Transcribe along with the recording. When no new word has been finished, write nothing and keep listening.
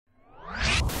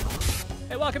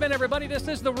Hey, welcome in, everybody. This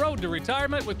is The Road to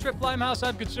Retirement with Tripp Limehouse.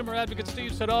 I'm consumer advocate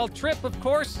Steve Siddall. Tripp, of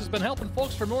course, has been helping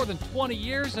folks for more than 20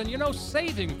 years, and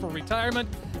saving for retirement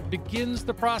begins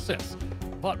the process.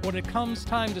 But when it comes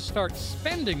time to start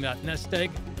spending that nest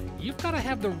egg, you've got to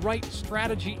have the right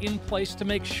strategy in place to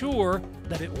make sure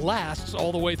that it lasts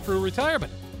all the way through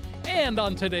retirement. And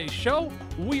on today's show,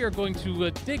 we are going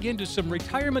to dig into some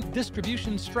retirement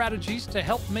distribution strategies to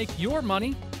help make your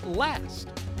money last.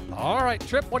 All right,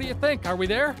 Tripp, what do you think? Are we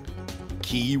there?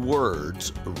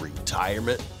 Keywords,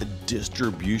 retirement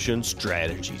distribution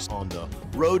strategies. On the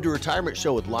Road to Retirement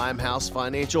show with Limehouse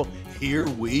Financial, here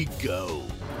we go.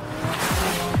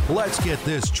 Let's get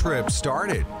this trip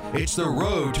started. It's the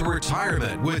Road to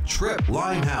Retirement with Tripp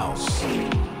Limehouse.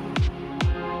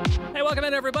 Hey, welcome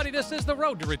in, everybody. This is The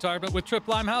Road to Retirement with Tripp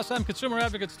Limehouse. I'm consumer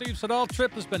advocate Steve Siddall.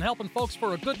 Tripp has been helping folks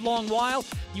for a good long while.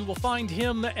 You will find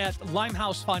him at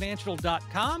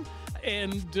limehousefinancial.com.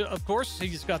 And, of course,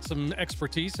 he's got some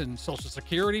expertise in Social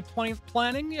Security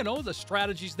planning, the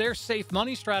strategies there, safe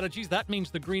money strategies. That means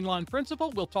the Green Line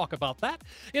Principle. We'll talk about that.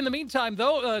 In the meantime,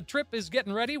 though, Tripp is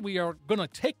getting ready. We are going to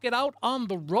take it out on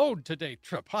the road today,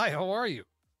 Tripp. Hi, how are you?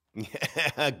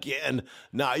 Again,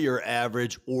 not your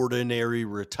average, ordinary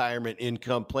retirement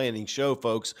income planning show,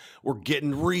 folks. We're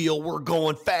getting real. We're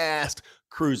going fast,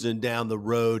 cruising down the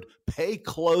road. Pay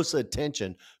close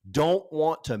attention. Don't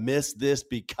want to miss this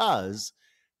because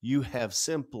you have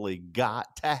simply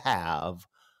got to have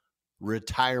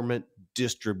retirement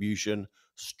distribution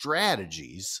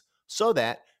strategies so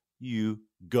that you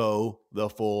go the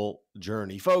full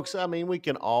journey. Folks, we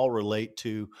can all relate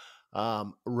to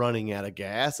running out of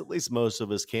gas. At least most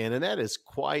of us can. And that is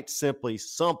quite simply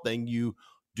something you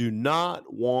do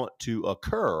not want to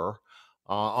occur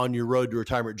on your road to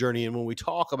retirement journey. And when we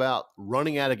talk about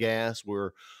running out of gas,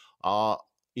 we're,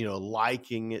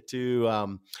 liking it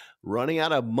to running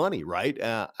out of money, right?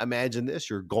 Imagine this,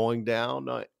 you're going down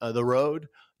the road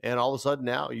and all of a sudden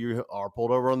now you are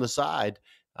pulled over on the side,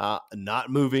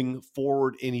 not moving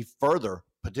forward any further,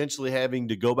 potentially having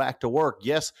to go back to work.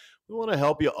 Yes, we want to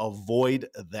help you avoid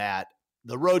that.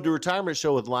 The Road to Retirement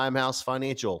show with Limehouse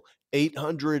Financial,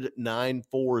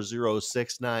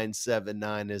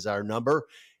 800-940-6979 is our number.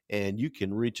 And you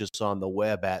can reach us on the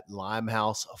web at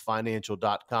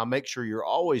limehousefinancial.com. Make sure you're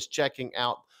always checking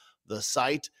out the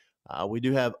site. We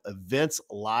do have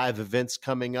live events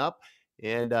coming up,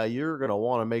 and you're going to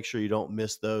want to make sure you don't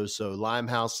miss those. So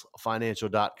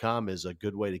limehousefinancial.com is a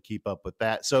good way to keep up with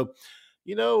that. So,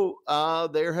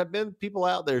 there have been people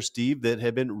out there, Steve, that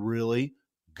have been really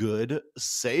good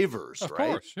savers, right? Of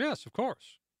course. Yes, of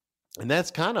course. And that's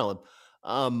kind of,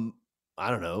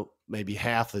 maybe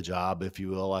half the job, if you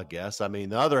will, I guess. The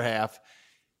other half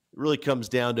really comes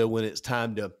down to when it's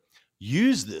time to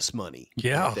use this money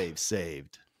that they've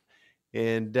saved.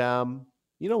 And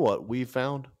you know what we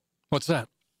found? What's that?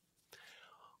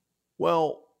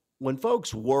 Well, when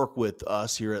folks work with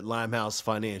us here at Limehouse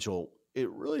Financial, it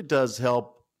really does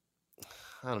help,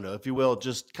 if you will,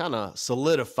 just kind of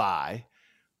solidify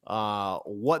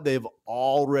what they've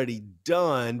already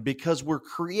done, because we're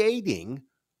creating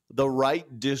the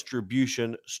right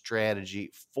distribution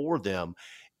strategy for them.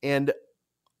 And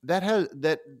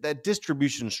that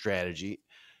distribution strategy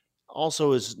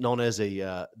also is known as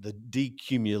the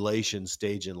decumulation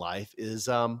stage in life, is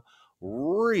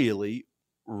really,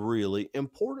 really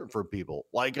important for people.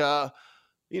 Like,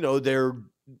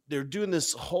 they're doing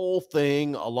this whole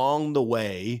thing along the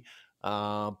way,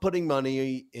 putting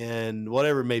money in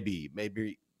whatever it may be.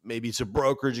 Maybe it's a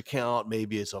brokerage account,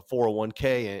 maybe it's a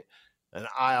 401k, an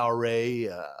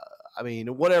IRA.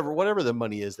 Whatever the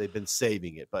money is, they've been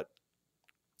saving it. But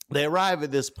they arrive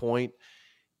at this point,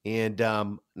 and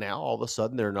now all of a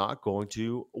sudden they're not going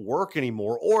to work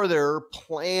anymore, or they're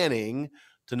planning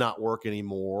to not work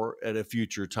anymore at a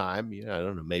future time. I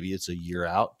don't know, maybe it's a year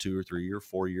out, 2 or 3 or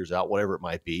 4 years out, whatever it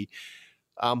might be.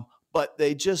 But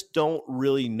they just don't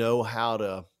really know how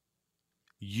to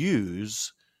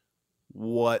use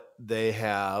what they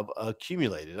have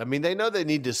accumulated. They know they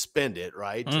need to spend it,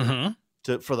 right?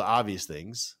 Mm-hmm. For the obvious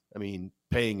things.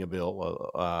 Paying a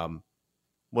bill,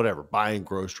 whatever, buying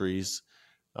groceries,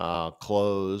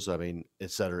 clothes,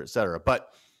 et cetera, et cetera. But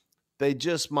they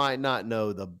just might not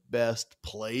know the best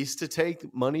place to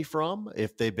take money from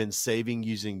if they've been saving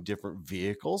using different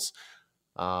vehicles,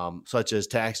 such as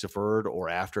tax deferred or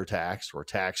after tax or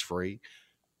tax free.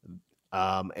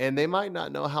 And they might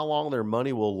not know how long their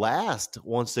money will last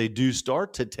once they do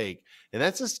start to take. And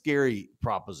that's a scary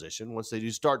proposition. Once they do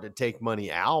start to take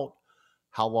money out,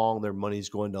 how long their money is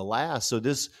going to last. So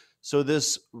this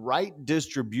right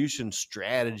distribution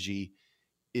strategy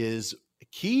is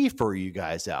key for you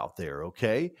guys out there.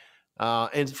 Okay.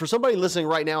 And for somebody listening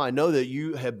right now, I know that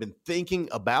you have been thinking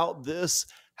about this,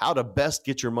 how to best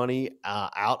get your money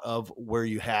out of where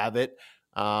you have it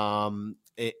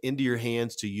into your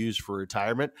hands to use for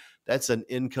retirement. That's an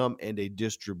income and a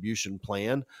distribution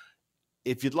plan.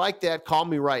 If you'd like that, call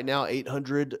me right now,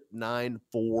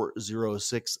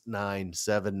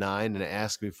 800-940-6979, and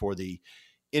ask me for the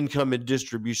income and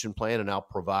distribution plan, and I'll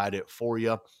provide it for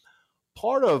you.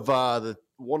 Part of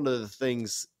one of the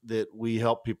things that we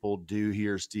help people do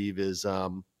here, Steve, is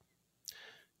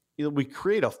we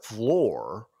create a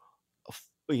floor,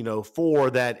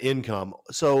 for that income.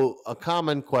 So a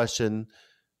common question,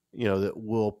 that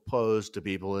we'll pose to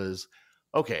people is,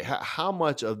 okay, how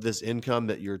much of this income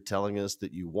that you're telling us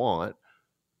that you want,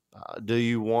 do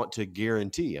you want to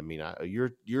guarantee? I mean,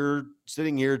 you're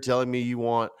sitting here telling me you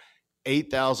want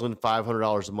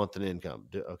 $8,500 a month in income.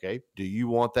 Okay. Do you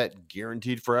want that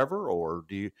guaranteed forever, or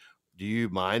do you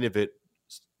mind if it,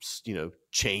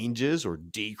 changes or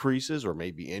decreases or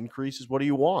maybe increases? What do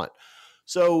you want?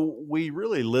 So we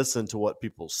really listen to what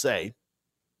people say,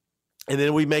 and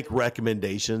then we make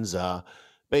recommendations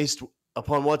based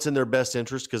upon what's in their best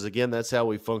interest. Because again, that's how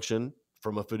we function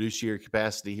from a fiduciary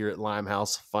capacity here at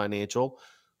Limehouse Financial.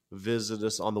 Visit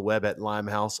us on the web at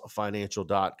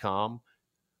limehousefinancial.com.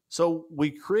 So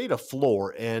we create a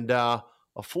floor, and a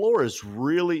floor is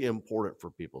really important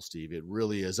for people, Steve. It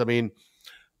really is. I mean,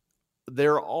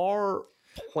 there are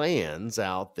plans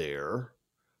out there,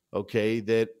 okay,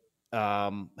 that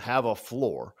have a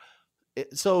floor.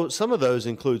 So some of those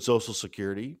include Social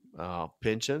Security,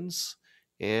 pensions,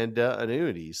 and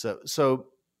annuities. So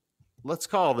let's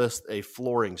call this a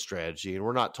flooring strategy. And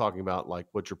we're not talking about like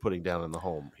what you're putting down in the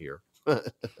home here.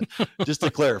 Just to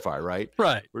clarify, right?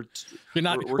 Right. We're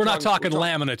not talking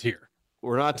laminate here.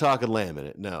 We're not talking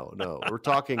laminate. No. We're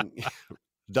talking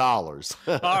dollars.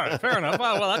 All right, fair enough.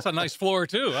 Well, that's a nice floor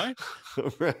too, right?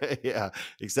 Right? Yeah,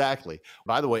 exactly.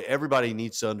 By the way, everybody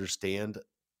needs to understand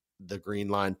the green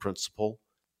line principle.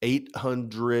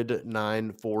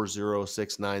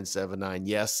 800-940-6979.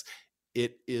 Yes,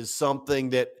 it is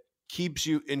something that keeps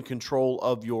you in control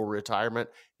of your retirement,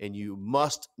 and you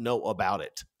must know about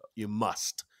it. You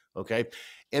must. Okay.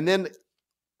 And then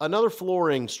another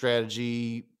flooring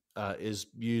strategy is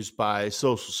used by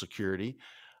Social Security,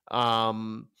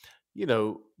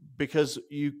 because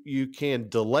you can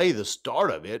delay the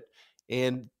start of it.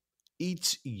 And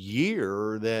each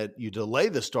year that you delay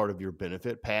the start of your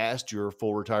benefit past your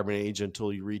full retirement age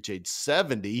until you reach age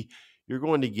 70, you're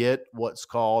going to get what's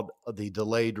called the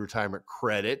delayed retirement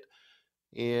credit.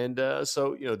 And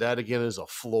so, that again is a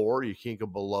floor. You can't go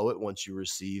below it once you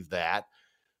receive that.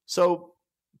 So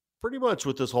pretty much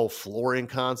with this whole flooring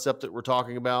concept that we're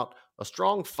talking about, a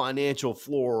strong financial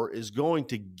floor is going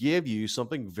to give you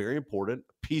something very important,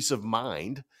 peace of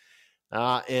mind.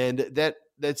 And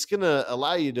that's going to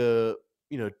allow you to,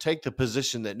 take the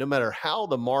position that no matter how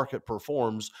the market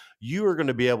performs, you are going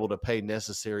to be able to pay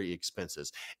necessary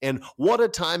expenses. And what a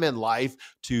time in life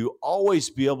to always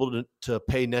be able to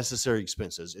pay necessary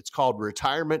expenses. It's called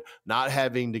retirement, not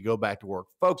having to go back to work.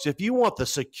 Folks, if you want the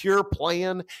secure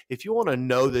plan, if you want to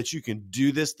know that you can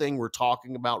do this thing we're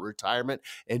talking about, retirement,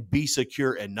 and be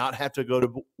secure and not have to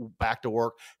go back to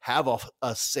work, have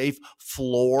a safe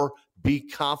floor, be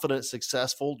confident,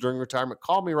 successful during retirement,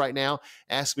 call me right now.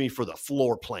 Ask me for the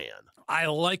floor plan. I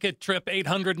like it, Trip.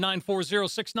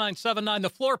 800-940-6979. The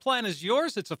floor plan is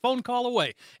yours. It's a phone call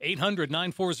away.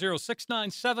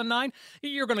 800-940-6979.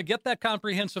 You're going to get that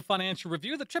comprehensive financial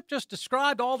review that Trip just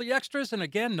described, all the extras, and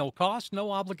again, no cost,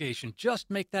 no obligation. Just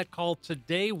make that call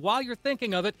today while you're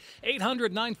thinking of it.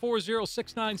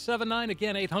 800-940-6979.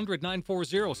 Again,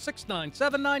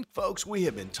 800-940-6979. Folks, we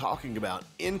have been talking about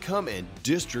income and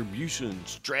distribution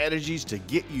strategies to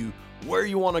get you where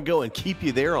you want to go and keep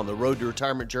you there on the road to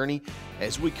retirement journey.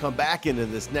 As we come back into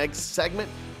this next segment,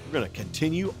 we're going to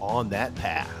continue on that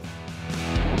path.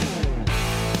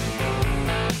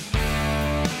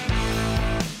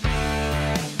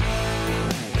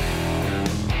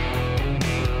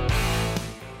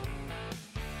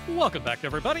 Welcome back,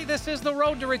 everybody. This is The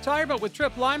Road to Retirement with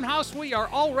Trip Limehouse. We are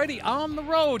already on the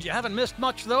road. You haven't missed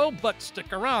much, though, but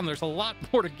stick around. There's a lot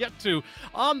more to get to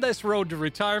on this road to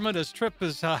retirement, as Trip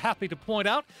is happy to point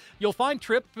out. You'll find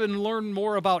Trip and learn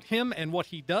more about him and what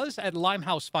he does at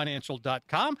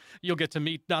limehousefinancial.com. You'll get to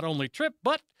meet not only Trip,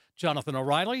 but Jonathan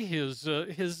O'Reilly, his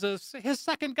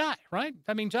second guy, right?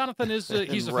 I mean, Jonathan is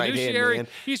he's a fiduciary.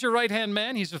 He's your right-hand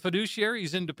man. He's a fiduciary.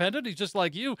 He's independent. He's just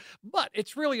like you. But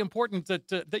it's really important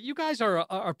that you guys are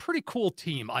a pretty cool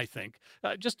team, I think.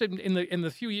 Just in the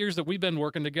few years that we've been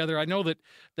working together, I know that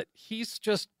he's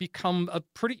just become a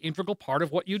pretty integral part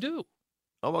of what you do.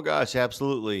 Oh my gosh,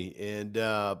 absolutely. And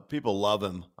people love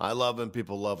him. I love him.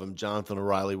 People love him. Jonathan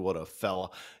O'Reilly, what a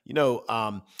fella.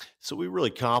 So we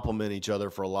really complement each other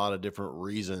for a lot of different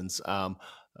reasons.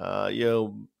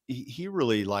 He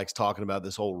really likes talking about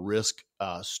this whole risk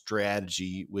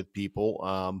strategy with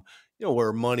people.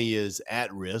 Where money is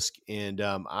at risk. And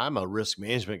I'm a risk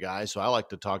management guy. So I like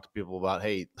to talk to people about,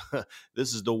 hey,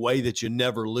 this is the way that you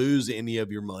never lose any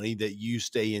of your money, that you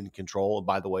stay in control. And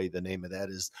by the way, the name of that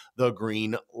is the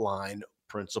Green Line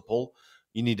Principle.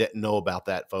 You need to know about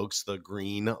that, folks. The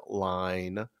Green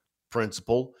Line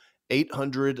Principle.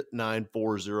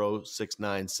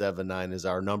 800-940-6979 is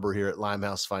our number here at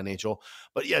Limehouse Financial.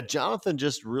 But yeah, Jonathan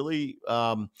just really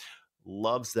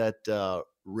loves that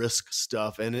risk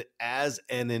stuff. And as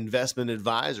an investment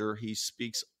advisor, he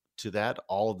speaks to that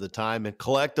all of the time. And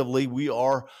collectively, we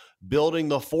are building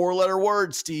the 4-letter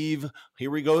word, Steve.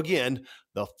 Here we go again.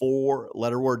 The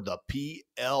 4-letter word, the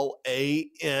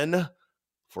PLAN,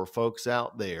 for folks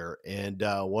out there. And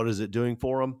what is it doing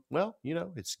for them? Well,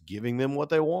 it's giving them what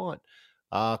they want.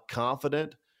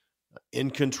 Confident, in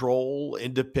control,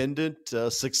 independent,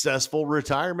 successful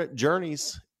retirement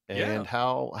journeys. And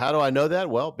how do I know that?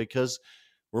 Well, because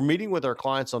we're meeting with our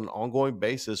clients on an ongoing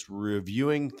basis,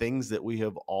 reviewing things that we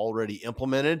have already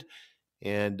implemented,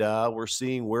 and we're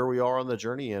seeing where we are on the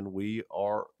journey, and we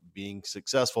are being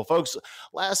successful. Folks,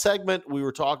 last segment, we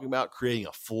were talking about creating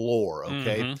a floor,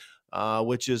 okay?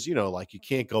 Which is, like you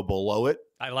can't go below it.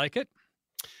 I like it.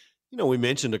 We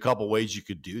mentioned a couple ways you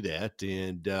could do that.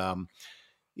 And,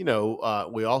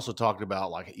 we also talked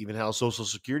about like even how Social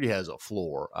Security has a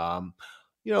floor.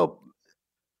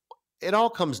 It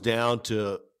all comes down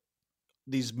to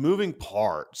these moving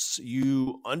parts,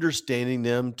 you understanding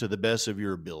them to the best of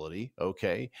your ability.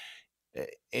 Okay.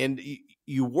 And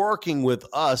you working with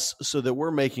us so that we're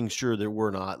making sure that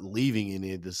we're not leaving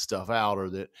any of this stuff out,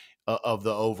 or that of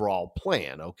the overall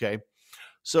plan. Okay.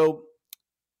 So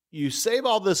you save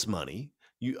all this money,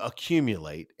 you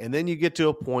accumulate, and then you get to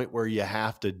a point where you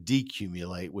have to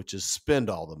decumulate, which is spend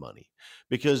all the money,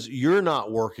 because you're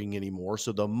not working anymore.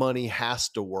 So the money has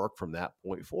to work from that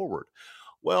point forward.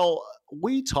 Well,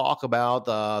 we talk about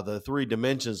the 3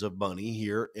 dimensions of money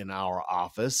here in our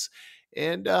office.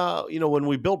 And, when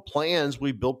we build plans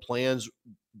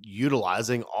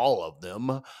utilizing all of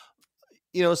them.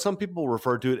 Some people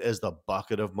refer to it as the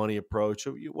bucket of money approach,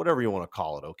 or whatever you want to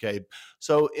call it. Okay.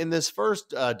 So in this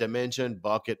first dimension,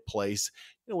 bucket place,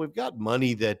 we've got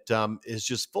money that is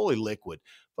just fully liquid.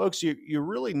 Folks, you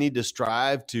really need to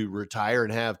strive to retire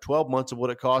and have 12 months of what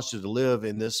it costs you to live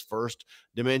in this first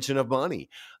dimension of money,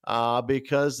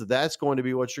 because that's going to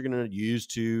be what you're going to use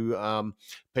to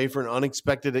pay for an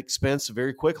unexpected expense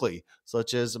very quickly,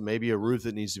 such as maybe a roof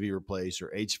that needs to be replaced,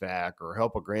 or HVAC, or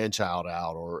help a grandchild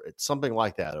out, or it's something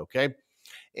like that. Okay.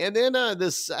 And then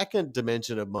the second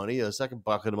dimension of money, the second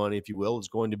bucket of money, if you will, is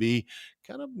going to be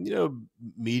kind of,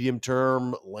 medium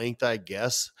term length, I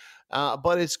guess.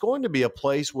 But it's going to be a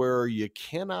place where you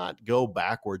cannot go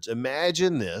backwards.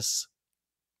 Imagine this.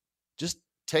 Just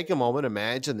take a moment.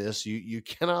 Imagine this. You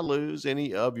cannot lose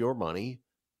any of your money.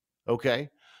 Okay.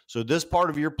 So this part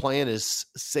of your plan is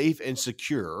safe and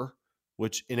secure,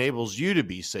 which enables you to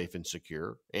be safe and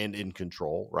secure and in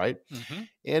control, right? Mm-hmm.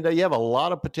 And you have a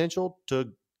lot of potential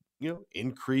to,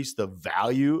 increase the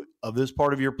value of this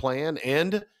part of your plan.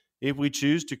 And if we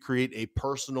choose to create a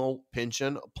personal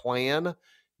pension plan,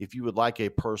 if you would like a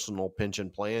personal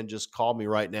pension plan, just call me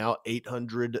right now,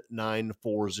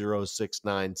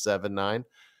 800-940-6979.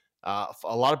 A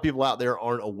lot of people out there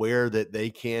aren't aware that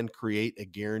they can create a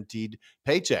guaranteed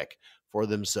paycheck for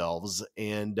themselves.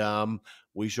 And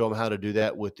we show them how to do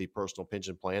that with the personal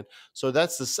pension plan. So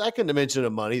that's the second dimension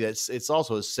of money. It's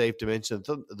also a safe dimension.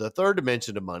 The third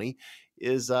dimension of money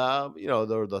is,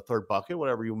 the third bucket,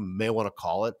 whatever you may want to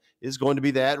call it, is going to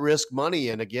be the at-risk money.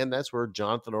 And again, that's where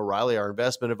Jonathan O'Reilly, our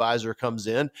investment advisor, comes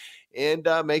in and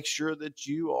makes sure that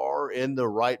you are in the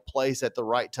right place at the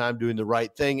right time, doing the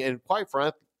right thing. And quite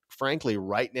frankly,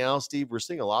 right now, Steve, we're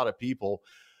seeing a lot of people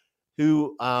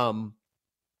who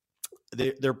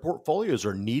their portfolios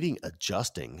are needing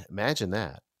adjusting. Imagine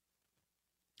that.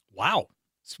 Wow.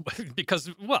 Because,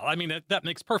 that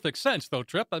makes perfect sense, though,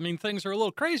 Trip. Things are a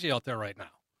little crazy out there right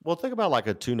now. Well, think about like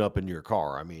a tune-up in your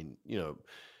car.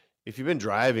 If you've been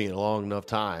driving a long enough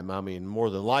time, more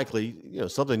than likely,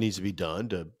 something needs to be done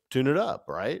to tune it up,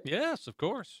 right? Yes, of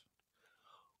course.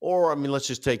 Or, let's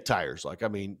just take tires.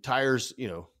 Tires,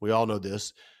 we all know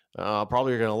this,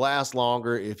 probably are going to last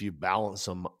longer if you balance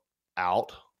them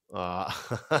out.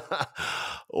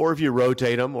 Or if you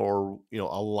rotate them, or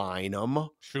align them.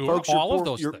 Sure, folks, all of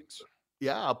those things.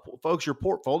 Yeah, folks, your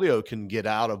portfolio can get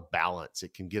out of balance.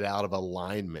 It can get out of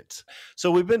alignment.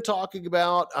 So we've been talking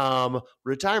about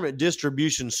retirement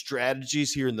distribution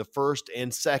strategies here in the first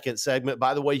and second segment.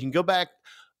 By the way, you can go back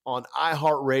on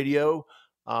iHeartRadio,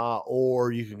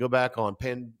 or you can go back on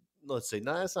let's see,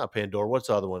 no, it's not Pandora. What's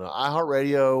the other one?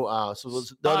 iHeartRadio. So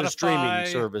the other streaming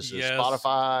services, yes,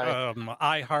 Spotify,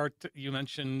 iHeart. You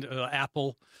mentioned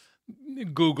Apple,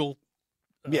 Google,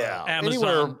 Amazon.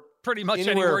 Anywhere. Pretty much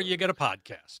anywhere you get a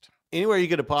podcast. Anywhere you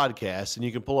get a podcast, and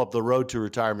you can pull up the Road to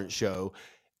Retirement show,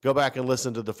 go back and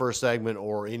listen to the first segment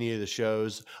or any of the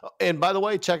shows. And by the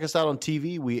way, check us out on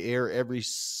TV. We air every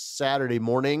Saturday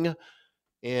morning,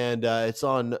 and it's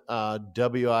on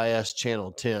WIS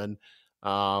Channel 10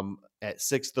 at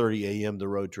 6:30 a.m., the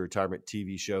Road to Retirement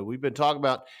TV show. We've been talking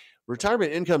about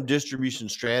retirement income distribution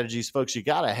strategies. Folks, you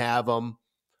got to have them.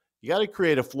 You got to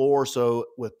create a floor so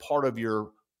with part of your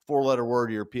four-letter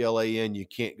word, your PLAN, you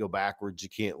can't go backwards, you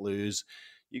can't lose.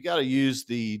 You got to use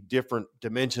the different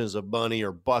dimensions of money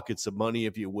or buckets of money,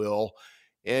 if you will.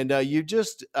 And you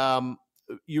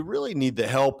really need the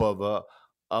help of a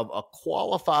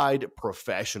qualified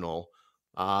professional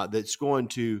that's going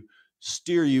to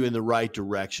steer you in the right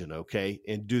direction, okay,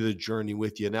 and do the journey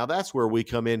with you. Now, that's where we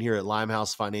come in here at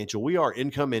Limehouse Financial. We are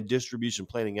income and distribution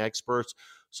planning experts,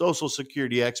 Social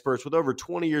Security experts with over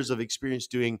 20 years of experience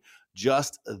doing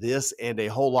just this and a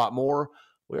whole lot more.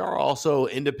 We are also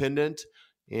independent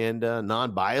and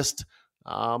non-biased.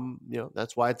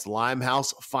 That's why it's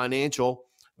Limehouse Financial.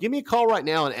 Give me a call right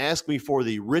now and ask me for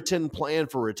the written plan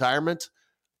for retirement.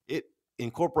 It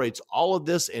incorporates all of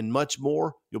this and much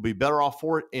more. You'll be better off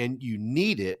for it, and you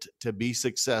need it to be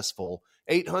successful.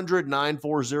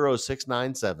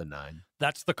 800-940-6979.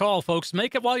 That's the call, folks.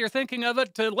 Make it while you're thinking of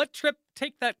it. Let Tripp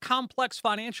take that complex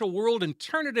financial world and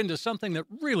turn it into something that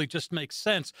really just makes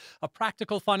sense. A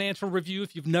practical financial review.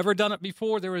 If you've never done it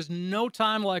before, there is no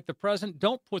time like the present.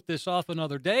 Don't put this off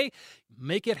another day.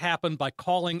 Make it happen by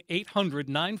calling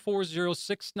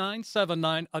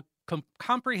 800-940-6979. A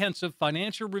comprehensive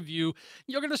financial review.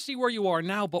 You're going to see where you are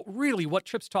now, but really what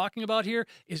Tripp's talking about here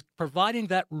is providing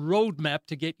that roadmap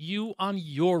to get you on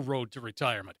your road to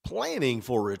retirement. Planning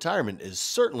for retirement is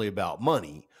certainly about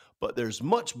money, but there's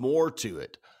much more to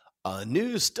it. A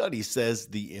new study says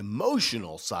the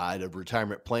emotional side of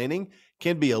retirement planning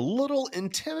can be a little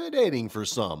intimidating for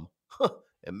some.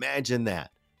 Imagine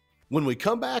that. When we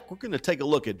come back, we're going to take a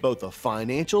look at both the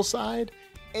financial side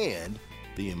and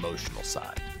the emotional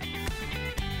side.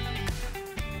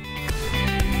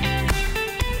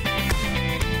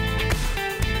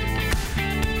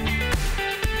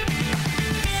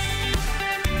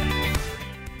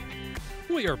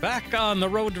 We are back on the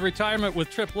road to retirement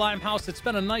with Tripp Limehouse. It's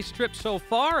been a nice trip so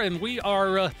far, and we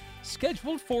are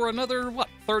scheduled for another,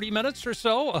 30 minutes or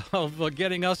so of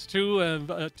getting us to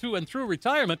and through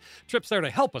retirement. Tripp's there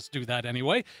to help us do that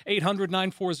anyway.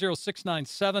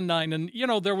 800-940-6979. And,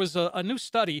 there was a new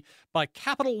study by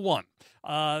Capital One.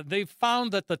 They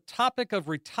found that the topic of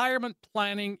retirement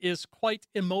planning is quite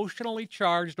emotionally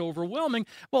charged, overwhelming.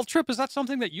 Well, Tripp, is that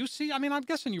something that you see? I mean, I'm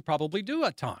guessing you probably do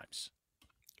at times.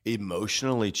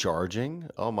 Emotionally charging?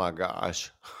 Oh my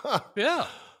gosh. Yeah.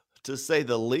 To say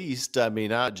the least. I mean,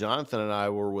 Jonathan and I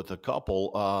were with a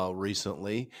couple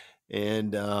recently,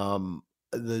 and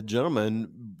the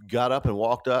gentleman got up and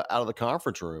walked out of the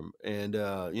conference room. And,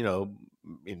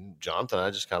 and Jonathan and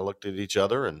I just kind of looked at each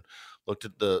other and looked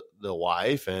at the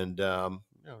wife and,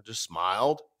 just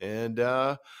smiled. And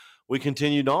we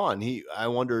continued on. I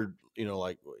wondered,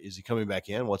 is he coming back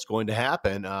in? What's going to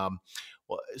happen?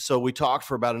 So we talked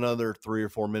for about another 3 or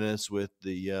 4 minutes with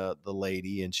the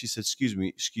lady, and she said,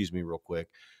 excuse me real quick.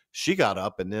 She got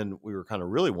up, and then we were kind of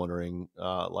really wondering,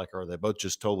 are they both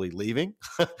just totally leaving?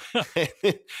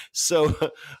 So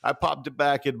I popped it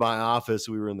back in my office.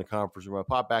 We were in the conference room. I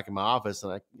popped back in my office,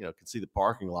 and I, could see the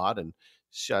parking lot, and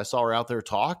I saw her out there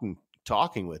talking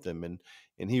with him, and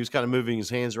he was kind of moving his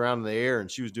hands around in the air,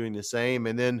 and she was doing the same.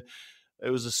 And then it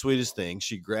was the sweetest thing.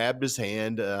 She grabbed his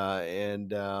hand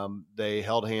and they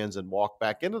held hands and walked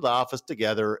back into the office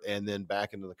together and then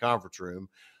back into the conference room.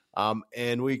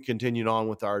 And we continued on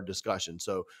with our discussion.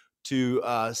 So to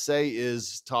say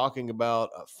is talking about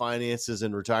finances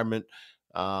and retirement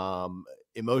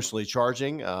emotionally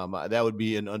charging, that would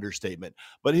be an understatement.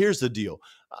 But here's the deal.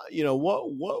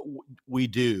 What we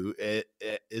do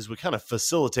is we kind of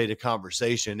facilitate a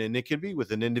conversation, and it can be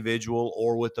with an individual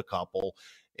or with a couple.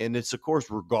 And it's, of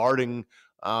course, regarding,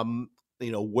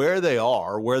 where they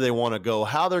are, where they want to go,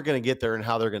 how they're going to get there, and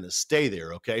how they're going to stay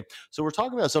there. Okay. So we're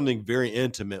talking about something very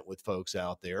intimate with folks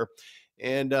out there.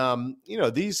 And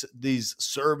these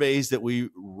surveys that we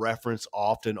reference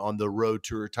often on the Road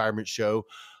to Retirement show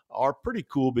are pretty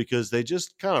cool because they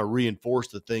just kind of reinforce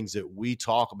the things that we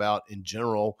talk about in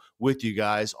general with you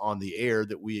guys on the air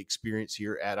that we experience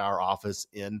here at our office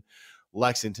in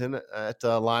Lexington at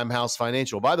Limehouse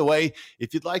Financial. By the way,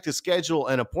 if you'd like to schedule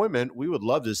an appointment, we would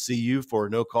love to see you for a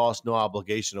no cost, no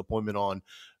obligation appointment on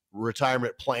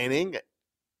retirement planning.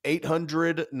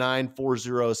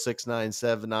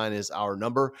 800-940-6979 is our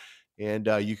number. And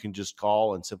you can just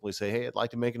call and simply say, hey, I'd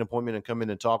like to make an appointment and come in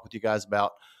and talk with you guys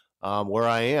about where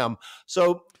I am.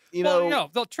 So,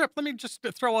 Trip, let me just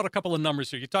throw out a couple of numbers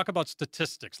here. You talk about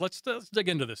statistics. Let's dig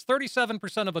into this.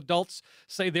 37% of adults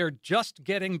say they're just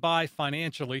getting by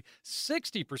financially.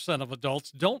 60% of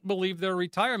adults don't believe their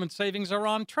retirement savings are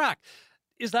on track.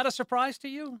 Is that a surprise to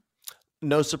you?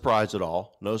 No surprise at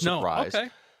all. No surprise. No.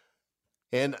 Okay.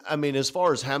 And I mean, as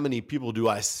far as how many people do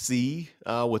I see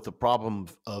with the problem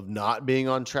of not being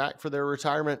on track for their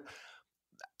retirement,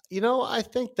 I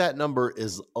think that number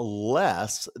is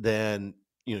less than,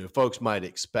 folks might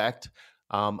expect.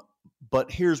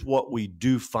 But here's what we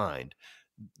do find.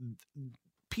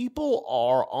 People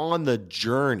are on the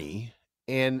journey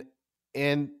and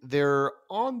they're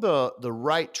on the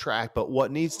right track. But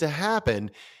what needs to happen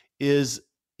is,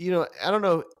 I don't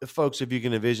know, folks, if you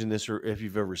can envision this or if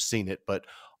you've ever seen it, but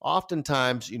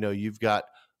oftentimes, you've got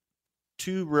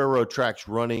two railroad tracks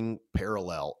running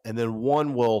parallel, and then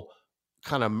one will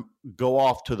kind of go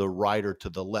off to the right or to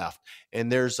the left.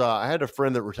 And there's, I had a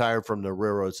friend that retired from the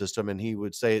railroad system, and he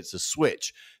would say it's a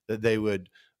switch that they would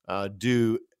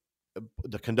do,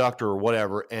 the conductor or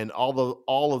whatever. And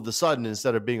all of the sudden,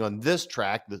 instead of being on this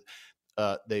track,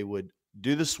 they would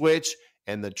do the switch,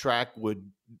 and the track would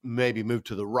maybe move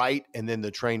to the right, and then the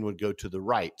train would go to the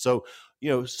right. So,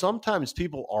 sometimes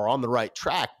people are on the right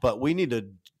track, but we need to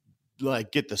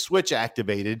get the switch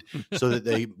activated so that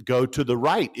they go to the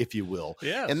right, if you will.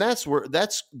 Yes. And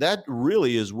that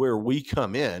really is where we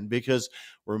come in, because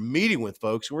we're meeting with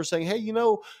folks and we're saying, hey,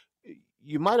 you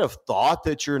might have thought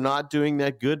that you're not doing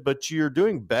that good, but you're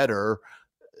doing better,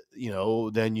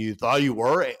 than you thought you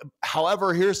were.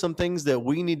 However, here's some things that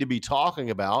we need to be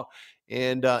talking about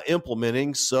and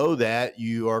implementing so that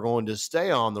you are going to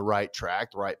stay on the right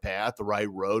track, the right path, the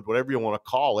right road, whatever you want to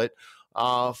call it,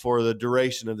 for the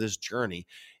duration of this journey.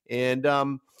 And,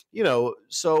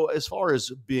 so as far as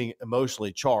being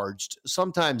emotionally charged,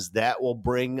 sometimes that will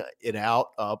bring it out.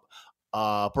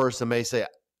 A person may say,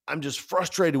 I'm just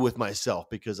frustrated with myself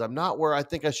because I'm not where I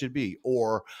think I should be,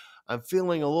 or I'm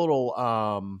feeling a little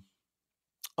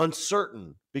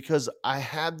uncertain because I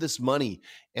have this money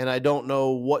and I don't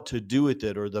know what to do with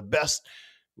it, or the best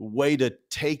way to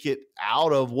take it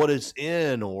out of what it's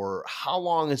in, or how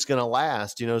long it's going to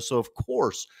last. So of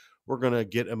course we're going to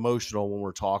get emotional when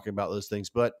we're talking about those things.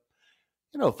 But,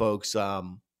 folks,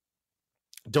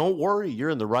 don't worry, you're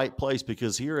in the right place,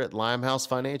 because here at Limehouse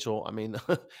Financial, I mean,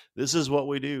 this is what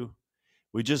we do.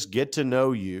 We just get to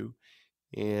know you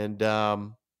and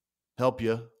help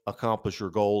you accomplish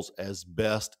your goals as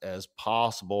best as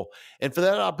possible. And for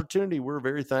that opportunity, we're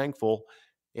very thankful.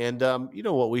 And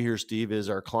what we hear, Steve, is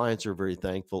our clients are very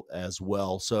thankful as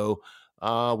well. So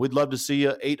we'd love to see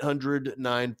you.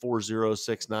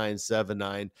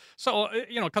 800-940-6979. So,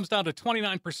 it comes down to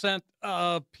 29%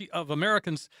 of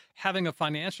Americans having a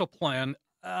financial plan.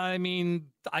 I mean,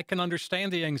 I can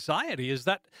understand the anxiety. Is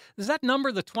that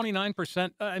number, the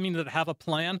 29%, that have a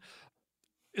plan,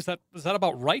 is that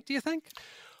about right, do you think?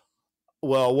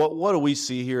 Well, what do we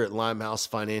see here at Limehouse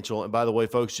Financial? And by the way,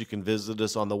 folks, you can visit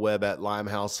us on the web at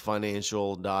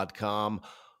limehousefinancial.com.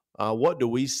 What do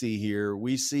we see here?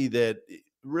 We see that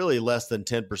really less than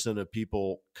 10% of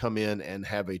people come in and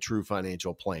have a true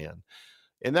financial plan.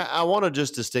 And that, I want to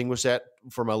just distinguish that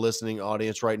for my listening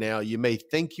audience right now. You may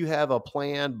think you have a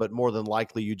plan, but more than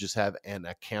likely you just have an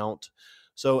account.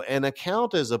 So an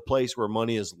account is a place where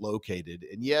money is located.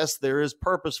 And yes, there is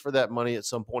purpose for that money at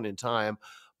some point in time.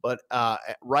 But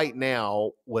right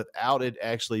now, without it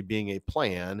actually being a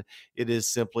plan, it is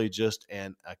simply just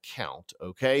an account,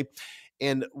 okay?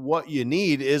 And what you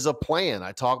need is a plan.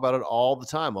 I talk about it all the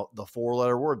time, the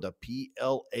four-letter word, the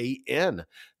PLAN.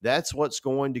 That's what's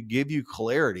going to give you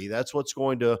clarity. That's what's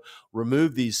going to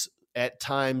remove these, at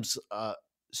times,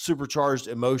 supercharged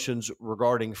emotions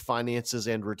regarding finances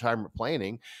and retirement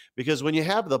planning. Because when you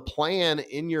have the plan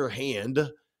in your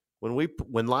hand,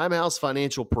 when Limehouse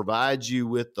Financial provides you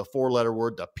with the four-letter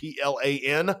word, the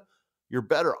PLAN, you're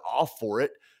better off for it.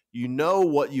 You know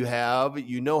what you have.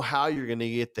 You know how you're going to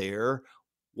get there,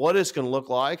 what it's going to look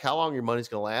like, how long your money's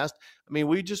going to last. I mean,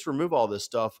 we just remove all this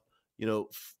stuff,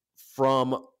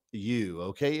 from you.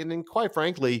 Okay. And then, quite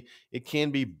frankly, it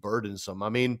can be burdensome. I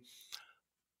mean,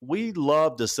 we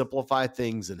love to simplify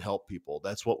things and help people.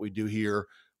 That's what we do here.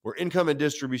 We're income and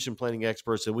distribution planning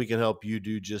experts, and we can help you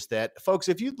do just that. Folks,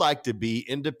 if you'd like to be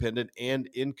independent and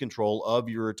in control of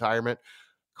your retirement,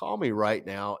 call me right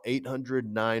now,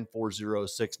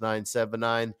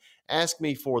 800-940-6979. Ask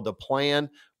me for the plan.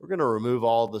 We're going to remove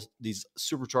all these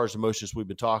supercharged emotions we've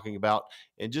been talking about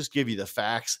and just give you the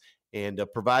facts and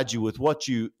provide you with what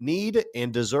you need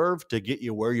and deserve to get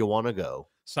you where you want to go.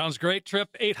 Sounds great, Trip.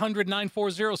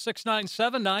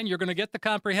 800-940-6979. You're going to get the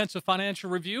comprehensive financial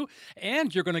review,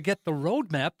 and you're going to get the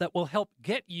roadmap that will help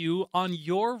get you on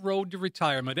your road to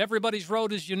retirement. Everybody's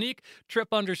road is unique. Trip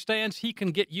understands he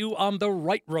can get you on the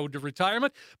right road to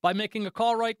retirement. By making a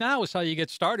call right now is how you get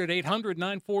started.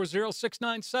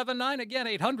 800-940-6979. Again,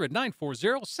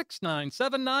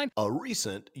 800-940-6979. A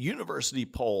recent university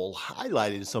poll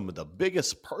highlighted some of the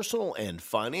biggest personal and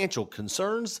financial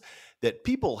concerns that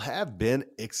people have been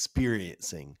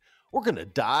experiencing. We're going to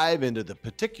dive into the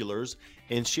particulars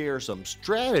and share some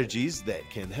strategies that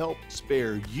can help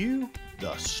spare you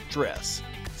the stress.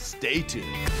 Stay tuned.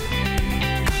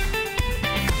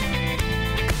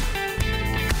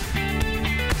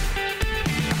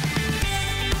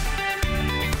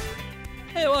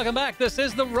 Hey, welcome back. This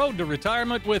is The Road to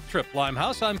Retirement with Trip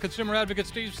Limehouse. I'm consumer advocate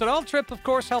Steve Siddall. Trip, of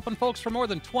course, helping folks for more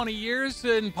than 20 years,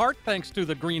 in part thanks to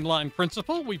the Green Line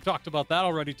Principle. We've talked about that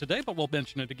already today, but we'll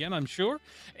mention it again, I'm sure.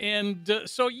 And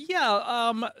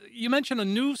you mentioned a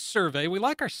new survey. We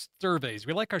like our surveys.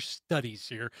 We like our studies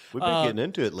here. We've been getting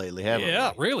into it lately, haven't we?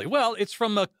 Yeah, really. Well, it's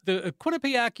from the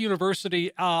Quinnipiac University,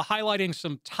 highlighting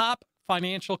some top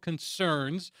financial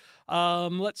concerns.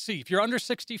 Let's see. If you're under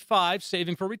 65,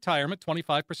 saving for retirement,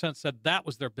 25% said that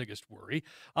was their biggest worry.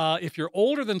 If you're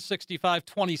older than 65,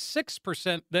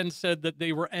 26% then said that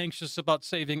they were anxious about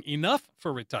saving enough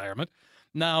for retirement.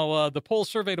 Now, the poll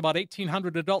surveyed about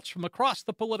 1,800 adults from across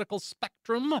the political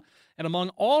spectrum, and among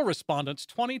all respondents,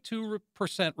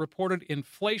 22% reported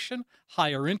inflation,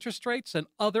 higher interest rates, and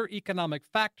other economic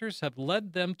factors have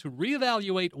led them to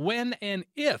reevaluate when and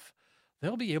if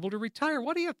they'll be able to retire.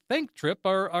 What do you think, Trip?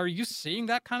 Are you seeing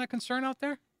that kind of concern out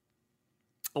there?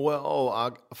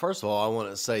 Well, first of all, I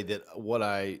want to say that what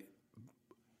I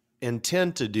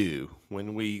intend to do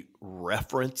when we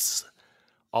reference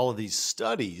all of these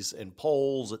studies and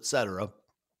polls, et cetera,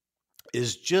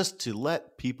 is just to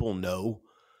let people know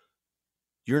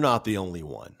you're not the only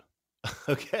one.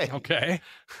 Okay. Okay.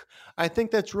 I think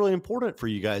that's really important for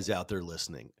you guys out there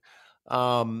listening.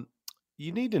 You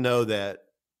need to know that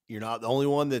you're not the only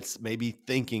one that's maybe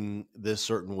thinking this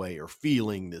certain way or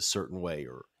feeling this certain way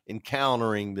or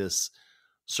encountering this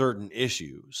certain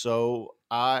issue. So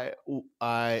I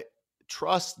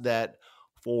trust that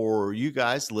for you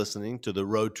guys listening to the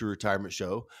Road to Retirement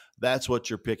show, that's what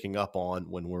you're picking up on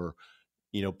when we're,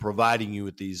 providing you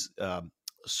with these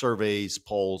surveys,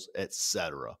 polls,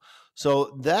 etc.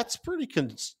 So that's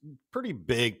pretty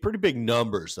big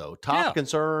numbers, though. Top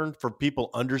concern for people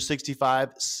under 65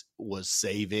 was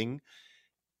saving.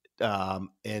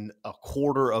 And a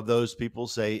quarter of those people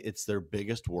say it's their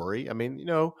biggest worry. I mean,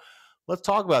 let's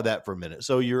talk about that for a minute.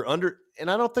 So you're under,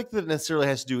 and I don't think that it necessarily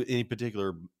has to do with any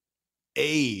particular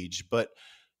age, but,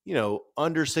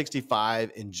 under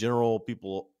 65 in general,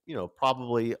 people,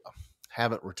 probably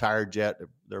haven't retired yet.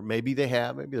 Maybe they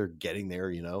have, maybe they're getting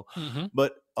there, Mm-hmm.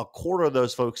 but a quarter of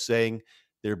those folks saying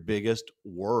their biggest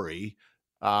worry,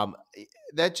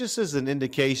 that just is an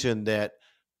indication that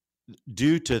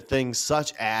due to things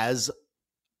such as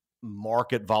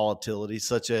market volatility,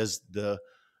 such as the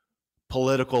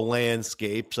political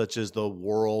landscape, such as the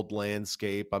world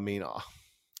landscape, I mean,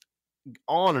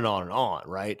 on and on and on,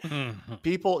 right? Mm-hmm.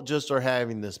 People just are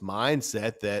having this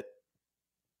mindset that,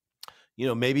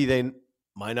 maybe they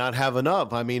might not have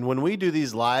enough. I mean, when we do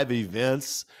these live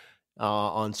events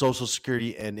on Social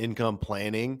Security and income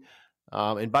planning,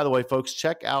 and by the way, folks,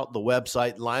 check out the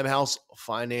website,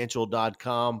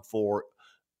 limehousefinancial.com for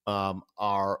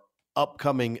our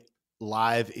upcoming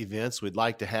live events. We'd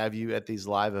like to have you at these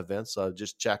live events. So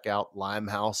just check out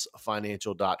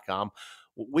limehousefinancial.com.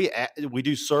 We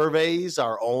do surveys,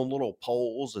 our own little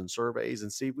polls and surveys,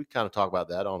 and we kind of talk about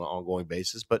that on an ongoing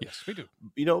basis. But yes, we do.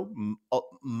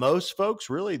 Most folks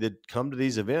really that come to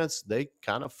these events, they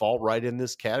kind of fall right in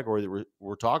this category that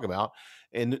we're talking about.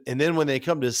 And then when they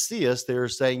come to see us, they're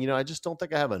saying, I just don't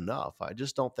think I have enough. I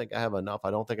just don't think I have enough.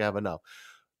 I don't think I have enough.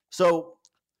 So,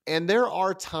 and there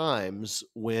are times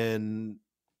when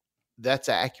that's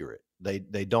accurate.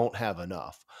 They don't have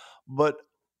enough. But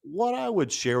what I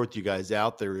would share with you guys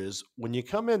out there is when you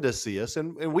come in to see us,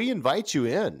 and we invite you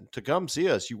in to come see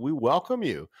us, we welcome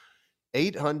you.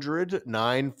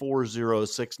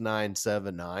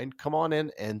 800-940-6979. Come on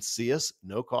in and see us.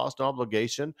 No cost, no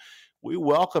obligation. We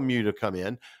welcome you to come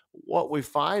in. What we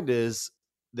find is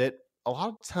that a lot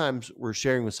of times we're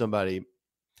sharing with somebody,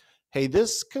 hey,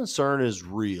 this concern is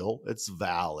real, it's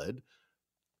valid.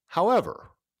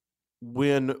 However,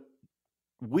 when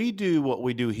we do what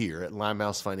we do here at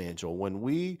Limehouse Financial, when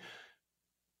we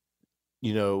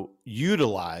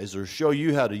utilize or show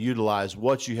you how to utilize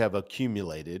what you have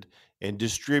accumulated and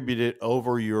distribute it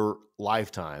over your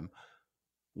lifetime,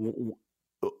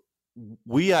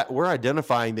 we're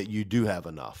identifying that you do have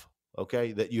enough,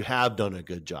 okay, that you have done a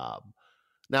good job.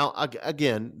 Now,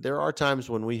 again, there are times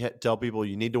when we tell people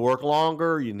you need to work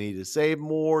longer, you need to save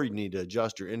more, you need to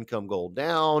adjust your income goal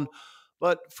down.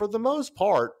 But for the most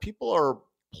part, people are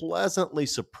pleasantly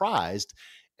surprised.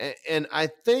 And I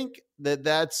think that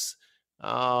that's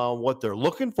what they're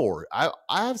looking for.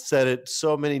 I've said it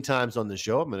so many times on the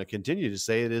show. I'm going to continue to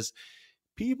say it is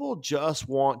people just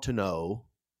want to know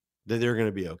that they're going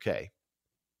to be okay.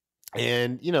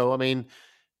 And,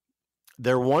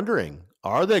 they're wondering,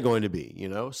 are they going to be,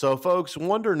 So folks,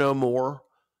 wonder no more.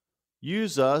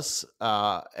 Use us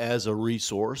as a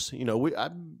resource.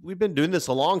 We've been doing this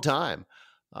a long time.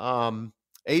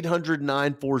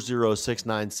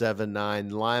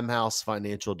 800-940-6979,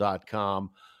 limehousefinancial.com.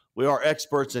 We are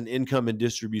experts in income and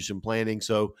distribution planning.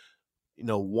 So,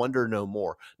 wonder no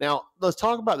more. Now, let's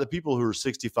talk about the people who are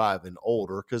 65 and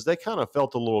older, because they kind of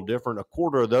felt a little different. A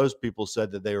quarter of those people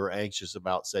said that they were anxious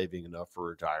about saving enough for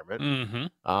retirement. Mm-hmm.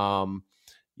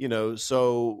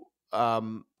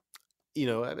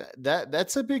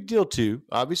 That's a big deal too.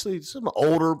 Obviously, some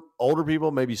older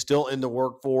people maybe still in the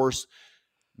workforce.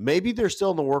 Maybe they're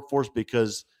still in the workforce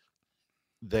because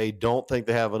they don't think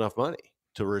they have enough money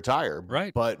to retire.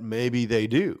 Right. But maybe they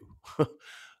do.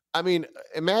 I mean,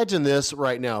 imagine this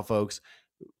right now, folks.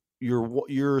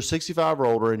 You're 65 or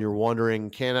older and you're wondering,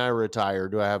 can I retire?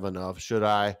 Do I have enough? Should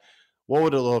I? What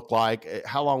would it look like?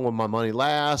 How long will my money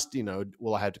last?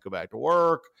 Will I have to go back to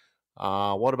work?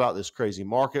 What about this crazy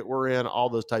market we're in? All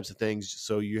those types of things.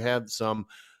 So you have some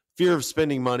fear of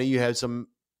spending money. You have some,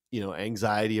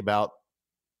 anxiety about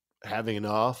having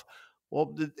enough.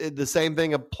 Well, the same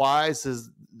thing applies as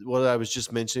what I was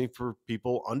just mentioning for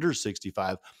people under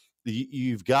 65.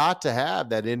 You've got to have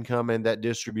that income and that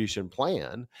distribution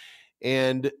plan.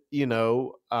 And,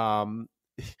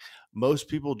 most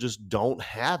people just don't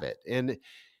have it. And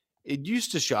it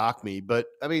used to shock me, but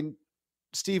I mean,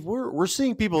 Steve, we're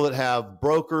seeing people that have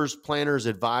brokers, planners,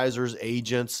 advisors,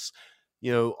 agents,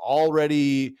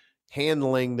 already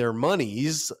handling their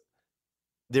monies.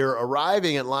 They're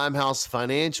arriving at Limehouse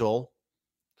Financial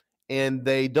and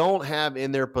they don't have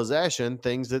in their possession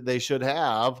things that they should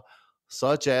have,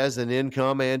 such as an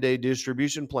income and a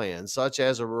distribution plan, such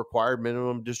as a required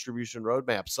minimum distribution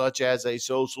roadmap, such as a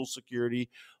Social Security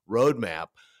roadmap,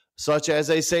 such as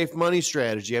a safe money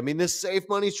strategy. I mean, this safe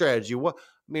money strategy,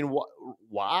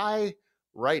 why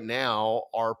right now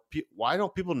why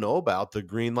don't people know about the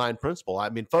green line principle? I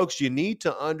mean, folks, you need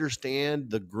to understand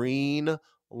the green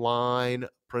line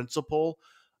principle.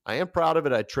 I am proud of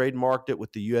it. I trademarked it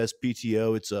with the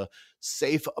USPTO. It's a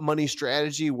safe money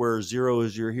strategy where zero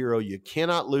is your hero. You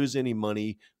cannot lose any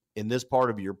money in this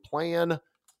part of your plan.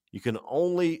 You can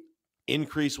only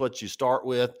increase what you start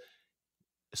with.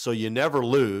 So you never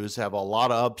lose, have a lot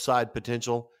of upside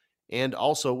potential. And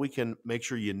also we can make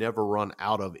sure you never run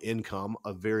out of income,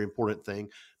 a very important thing,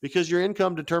 because your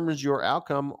income determines your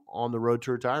outcome on the road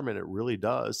to retirement. It really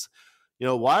does.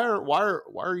 Why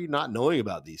are you not knowing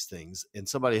about these things and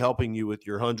somebody helping you with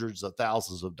your hundreds of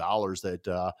thousands of dollars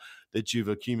that you've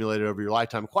accumulated over your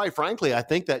lifetime? Quite frankly, I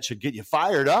think that should get you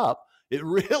fired up. It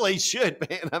really should,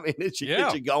 man. I mean, it should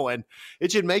get you going.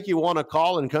 It should make you want to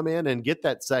call and come in and get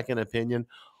that second opinion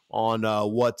on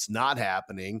what's not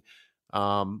happening.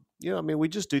 We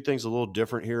just do things a little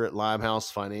different here at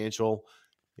Limehouse Financial,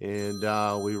 and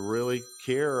we really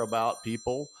care about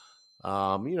people.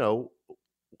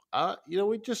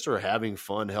 We just are having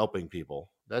fun helping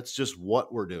people. That's just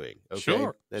what we're doing. Okay.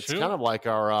 Sure. That's kind of like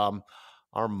our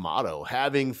motto,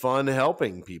 having fun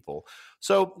helping people.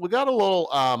 So we got a little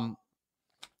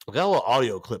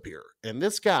audio clip here. And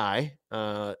this guy,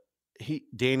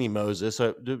 Danny Moses,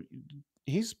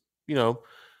 he's,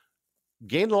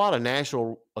 gained a lot of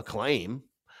national acclaim.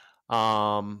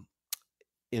 And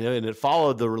it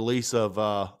followed the release of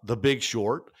The Big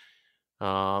Short.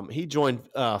 He joined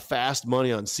Fast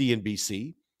Money on CNBC.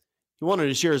 He wanted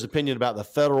to share his opinion about the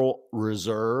Federal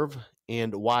Reserve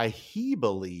and why he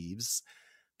believes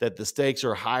that the stakes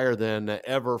are higher than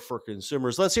ever for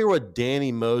consumers. Let's hear what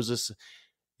Danny Moses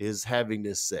is having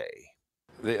to say.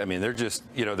 They're just,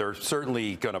 they're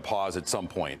certainly going to pause at some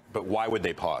point. But why would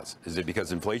they pause? Is it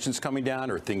because inflation's coming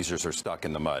down or things just are stuck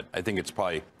in the mud? I think it's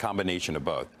probably a combination of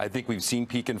both. I think we've seen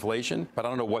peak inflation, but I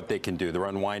don't know what they can do. They're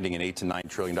unwinding an $8 to $9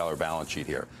 trillion balance sheet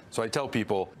here. So I tell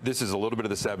people this is a little bit of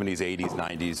the 70s, 80s,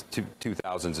 90s,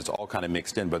 2000s. It's all kind of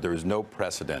mixed in, but there is no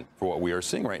precedent for what we are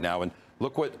seeing right now. And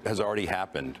look what has already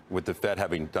happened with the Fed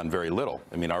having done very little.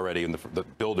 Already the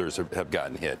builders have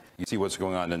gotten hit. You see what's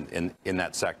going on in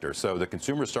that sector. So the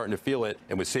consumer's starting to feel it.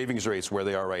 And with savings rates where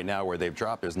they are right now, where they've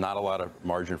dropped, there's not a lot of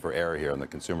margin for error here on the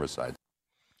consumer side.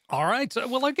 All right.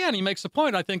 Well, again, he makes a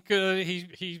point. I think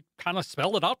he kind of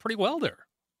spelled it out pretty well there.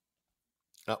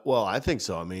 Well, I think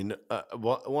so.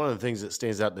 One of the things that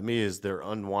stands out to me is they're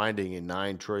unwinding a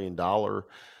 $9 trillion,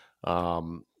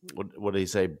 what did he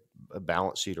say, a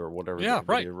balance sheet or whatever. Yeah,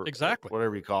 right. Exactly.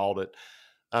 Whatever he called it.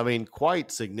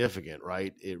 Quite significant,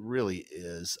 right? It really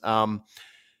is.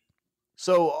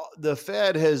 So the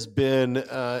Fed has been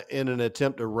in an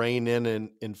attempt to rein in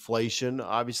inflation.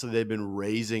 Obviously, they've been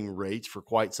raising rates for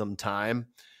quite some time.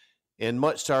 And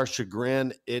much to our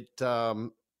chagrin, it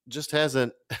just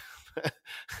hasn't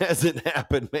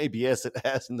happened maybe as it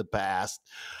has in the past.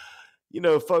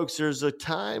 Folks, there's a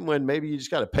time when maybe you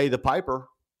just got to pay the piper.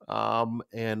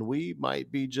 And we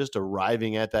might be just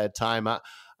arriving at that time. I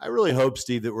really hope,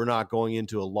 Steve, that we're not going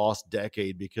into a lost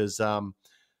decade because, for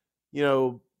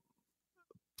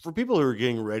people who are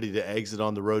getting ready to exit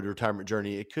on the road to retirement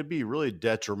journey, it could be really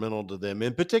detrimental to them,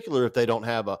 in particular if they don't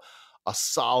have a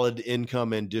solid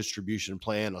income and distribution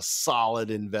plan, a solid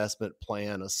investment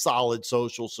plan, a solid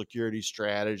Social Security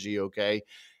strategy, okay?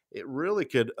 It really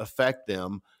could affect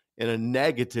them in a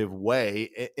negative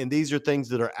way. And these are things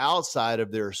that are outside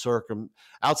of their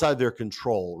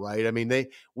control, right?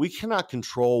 We cannot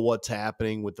control what's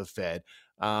happening with the Fed.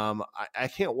 I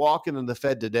can't walk into the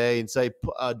Fed today and say,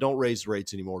 don't raise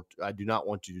rates anymore. I do not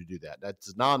want you to do that.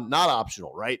 That's not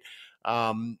optional, right?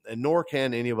 And nor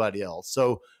can anybody else.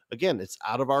 So again, it's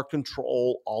out of our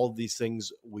control. All of these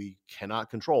things we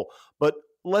cannot control. But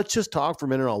let's just talk for a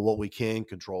minute on what we can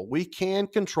control. We can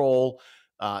control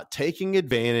taking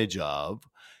advantage of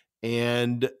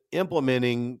and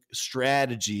implementing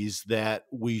strategies that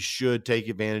we should take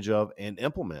advantage of and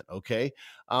implement, okay?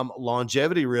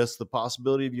 Longevity risk, the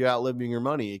possibility of you outliving your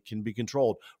money, it can be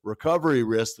controlled. Recovery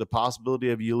risk, the possibility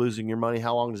of you losing your money,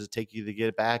 how long does it take you to get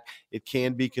it back? It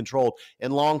can be controlled.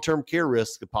 And long-term care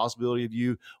risk, the possibility of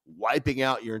you wiping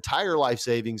out your entire life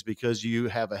savings because you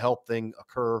have a health thing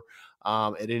occur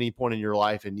at any point in your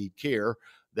life and need care.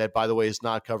 That, by the way, is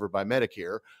not covered by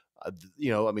Medicare.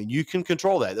 You can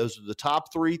control that. Those are the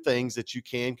top three things that you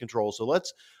can control. So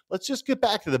let's just get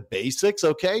back to the basics,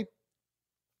 okay?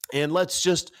 And let's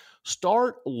just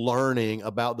start learning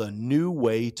about the new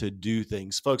way to do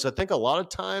things. Folks, I think a lot of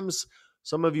times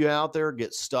some of you out there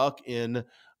get stuck in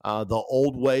the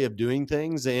old way of doing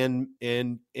things. And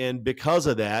because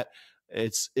of that,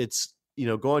 it's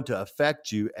going to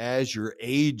affect you as you're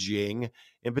aging,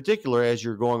 in particular, as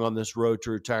you're going on this road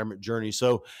to retirement journey.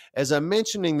 So as I'm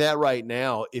mentioning that right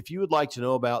now, if you would like to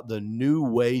know about the new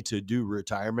way to do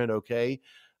retirement, okay,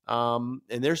 and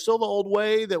there's still the old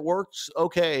way that works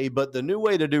okay, but the new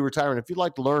way to do retirement, if you'd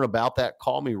like to learn about that,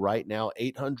 call me right now,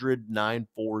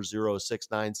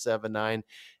 800-940-6979,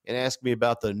 and ask me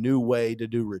about the new way to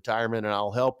do retirement, and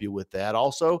I'll help you with that.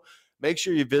 Also, make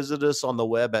sure you visit us on the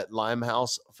web at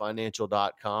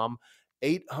limehousefinancial.com.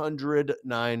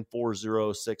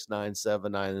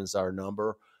 800-940-6979 is our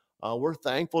number. We're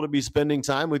thankful to be spending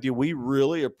time with you. We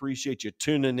really appreciate you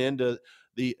tuning in to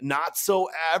the Not So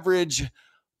Average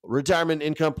Retirement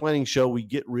Income Planning Show. We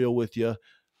get real with you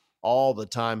all the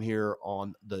time here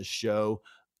on the show.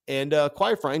 And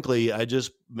quite frankly, I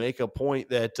just make a point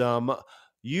that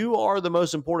you are the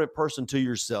most important person to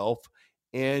yourself.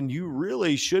 And you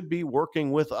really should be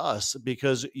working with us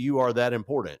because you are that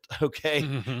important. Okay.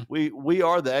 Mm-hmm. We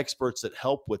are the experts that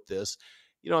help with this.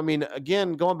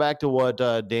 Again, going back to what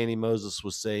Danny Moses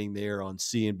was saying there on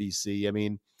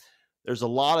CNBC, there's a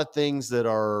lot of things that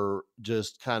are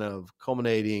just kind of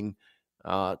culminating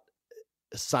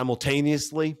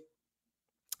simultaneously.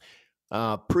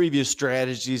 Previous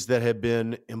strategies that have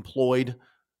been employed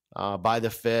by the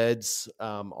feds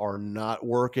are not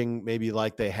working maybe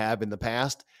like they have in the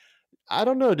past. I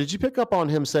don't know. Did you pick up on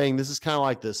him saying this is kind of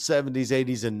like the 70s,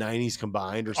 80s, and 90s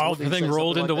combined or something? All the thing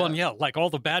rolled into one, yeah. Like all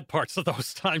the bad parts of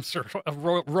those times are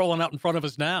rolling out in front of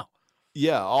us now.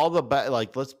 Yeah, all the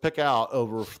let's pick out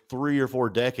over 3 or 4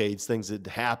 decades things that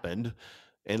happened,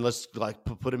 and let's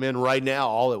put them in right now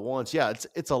all at once. Yeah,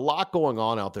 it's a lot going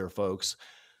on out there, folks.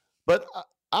 But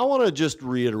I want to just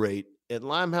reiterate, at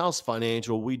Limehouse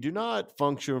Financial, we do not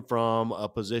function from a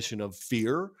position of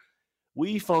fear.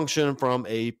 We function from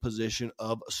a position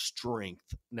of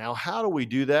strength. Now, how do we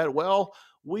do that? Well,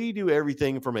 we do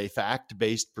everything from a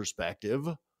fact-based perspective.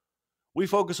 We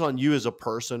focus on you as a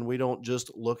person. We don't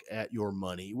just look at your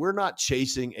money. We're not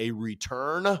chasing a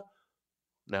return.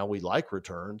 Now, we like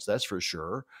returns, that's for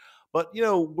sure. But,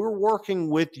 we're working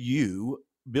with you,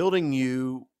 building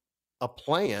you a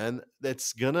plan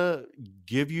that's going to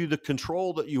give you the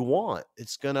control that you want.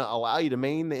 It's going to allow you to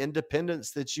maintain the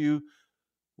independence that you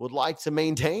would like to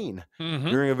maintain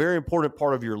during a very important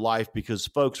part of your life, because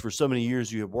folks, for so many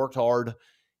years, you have worked hard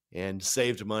and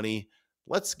saved money.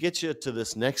 Let's get you to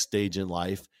this next stage in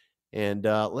life, and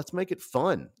let's make it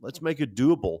fun. Let's make it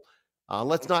doable.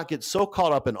 Let's not get so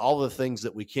caught up in all the things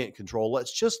that we can't control.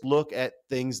 Let's just look at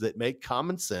things that make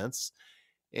common sense,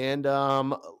 and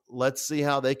let's see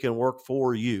how they can work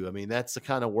for you. I mean, that's the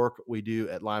kind of work we do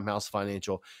at Limehouse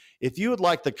Financial. If you would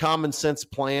like the common sense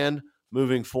plan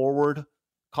moving forward,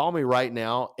 call me right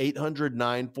now,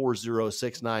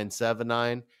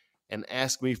 800-940-6979, and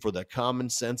ask me for the common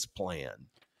sense plan.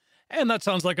 And that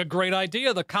sounds like a great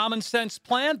idea. The common sense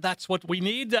plan, that's what we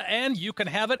need. And you can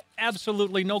have it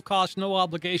absolutely no cost, no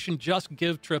obligation. Just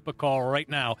give Tripp a call right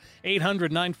now.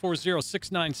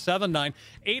 800-940-6979.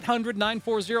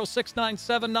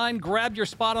 800-940-6979. Grab your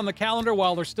spot on the calendar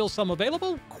while there's still some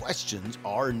available. Questions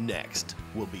are next.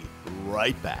 We'll be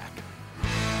right back.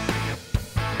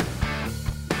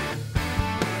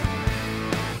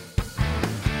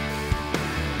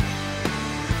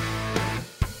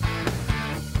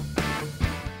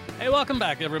 Hey, welcome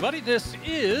back, everybody. This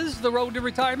is The Road to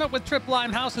Retirement with Tripp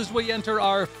Limehouse as we enter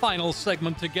our final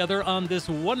segment together on this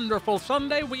wonderful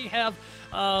Sunday. We have,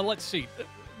 lots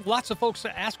of folks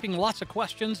asking lots of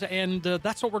questions, and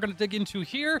that's what we're going to dig into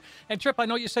here. And, Tripp, I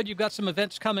know you said you've got some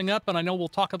events coming up, and I know we'll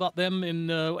talk about them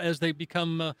as they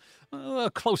become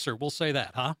closer. We'll say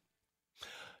that, huh?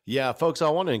 Yeah, folks, I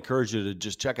want to encourage you to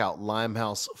just check out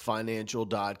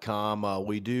limehousefinancial.com.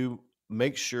 We do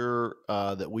make sure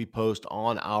that we post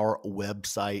on our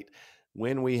website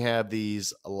when we have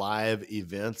these live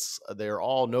events. They're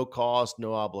all no cost,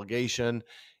 no obligation.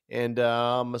 And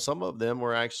some of them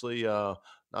we're actually not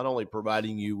only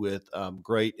providing you with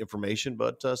great information,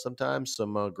 but sometimes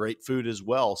some great food as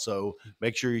well. So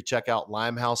make sure you check out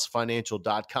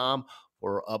limehousefinancial.com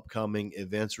for upcoming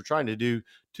events. We're trying to do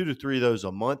 2 to 3 of those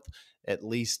a month. At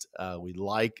least we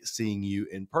like seeing you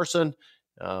in person.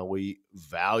 We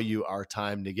value our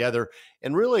time together.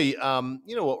 And really,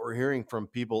 what we're hearing from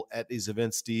people at these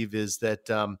events, Steve, is that,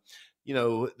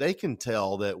 they can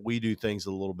tell that we do things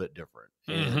a little bit different.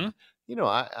 And,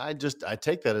 I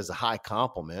take that as a high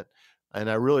compliment, and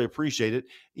I really appreciate it.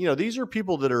 These are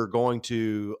people that are going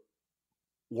to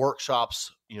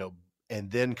workshops, and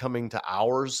then coming to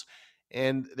ours,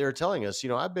 and they're telling us,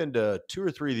 I've been to 2 or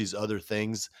 3 of these other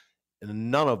things, and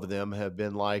none of them have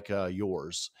been like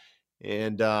yours.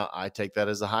 And I take that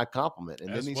as a high compliment.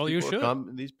 And then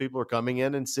these people are coming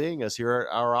in and seeing us here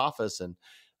at our office, and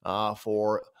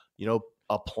for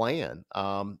a plan.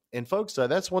 And folks,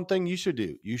 that's one thing you should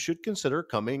do. You should consider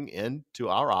coming into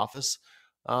our office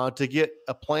to get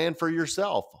a plan for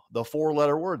yourself. The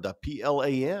 4-letter word, the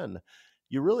PLAN.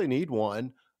 You really need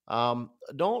one.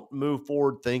 Don't move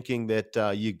forward thinking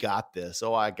that you got this.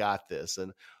 Oh, I got this.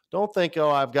 And don't think,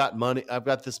 oh, I've got money. I've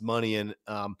got this money, and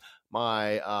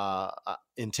my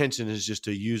intention is just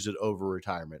to use it over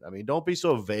retirement. I mean, don't be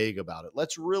so vague about it.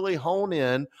 Let's really hone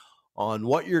in on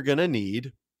what you're going to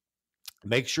need.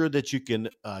 Make sure that you can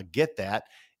get that.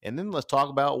 And then let's talk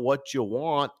about what you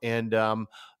want. And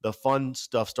the fun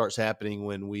stuff starts happening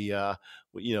when we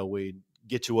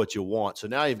get you what you want. So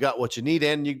now you've got what you need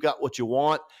and you've got what you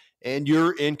want, and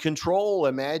you're in control.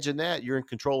 Imagine that. You're in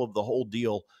control of the whole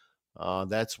deal.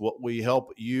 That's what we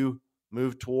help you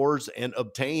move towards and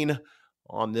obtain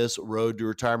on this road to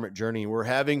retirement journey. We're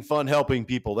having fun helping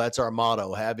people. That's our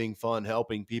motto, having fun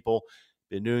helping people.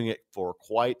 Been doing it for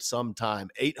quite some time.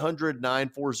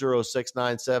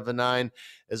 800-940-6979.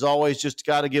 As always, just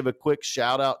got to give a quick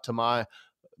shout out to my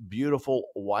beautiful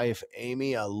wife,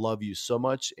 Amy. I love you so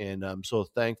much, and I'm so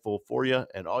thankful for you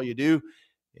and all you do,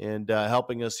 and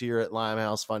helping us here at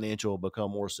Limehouse Financial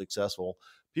become more successful.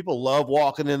 People love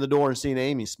walking in the door and seeing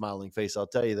Amy's smiling face. I'll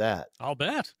tell you that. I'll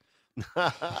bet.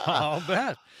 I'll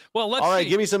bet. Well, let's All right, see.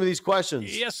 Give me some of these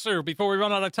questions. Yes, sir. Before we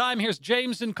run out of time, here's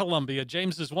James in Columbia.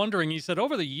 James is wondering, he said,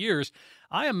 over the years,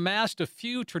 I amassed a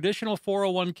few traditional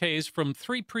 401ks from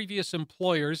 3 previous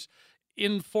employers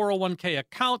in 401k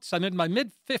accounts. I'm in my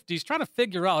mid-50s trying to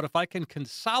figure out if I can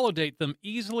consolidate them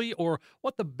easily or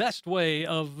what the best way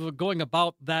of going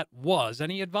about that was.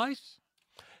 Any advice?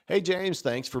 Hey, James,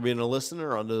 thanks for being a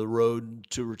listener on the Road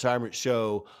to Retirement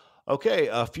show. Okay,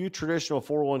 a few traditional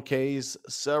 401ks,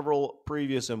 several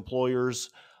previous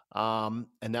employers, and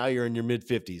now you're in your mid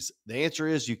 50s. The answer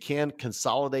is you can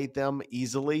consolidate them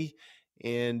easily.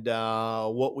 And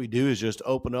what we do is just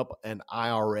open up an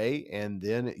IRA, and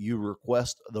then you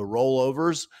request the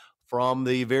rollovers from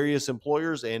the various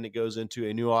employers, and it goes into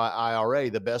a new IRA.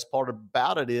 The best part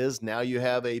about it is now you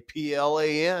have a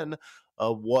PLAN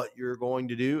of what you're going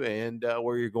to do and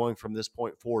where you're going from this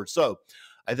point forward. So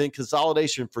I think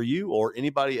consolidation for you or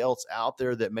anybody else out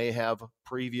there that may have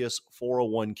previous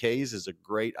 401ks is a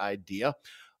great idea.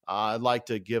 I'd like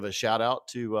to give a shout out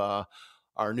to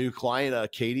our new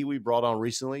client, Katie, we brought on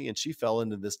recently, and she fell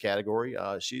into this category.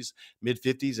 She's mid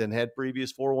 50s and had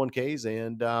previous 401ks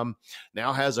and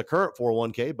now has a current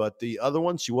 401k, but the other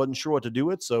one, she wasn't sure what to do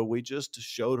with. So we just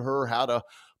showed her how to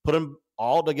put them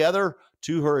all together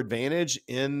to her advantage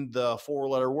in the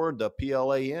 4-letter word, the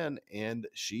PLAN, and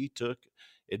she took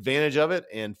advantage of it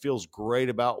and feels great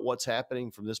about what's happening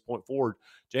from this point forward.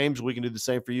 James, we can do the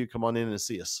same for you. Come on in and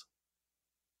see us.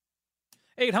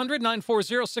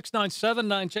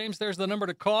 800-940-6979. James, there's the number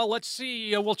to call. Let's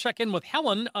see. We'll check in with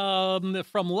Helen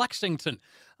from Lexington.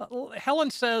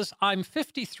 Helen says, I'm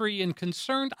 53 and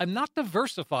concerned I'm not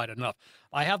diversified enough.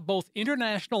 I have both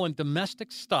international and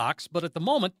domestic stocks, but at the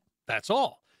moment, that's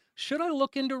all. Should I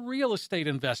look into real estate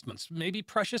investments, maybe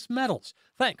precious metals?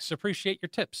 Thanks. Appreciate your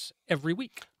tips every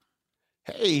week.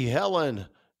 Hey, Helen.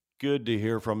 Good to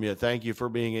hear from you. Thank you for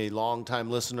being a longtime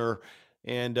listener.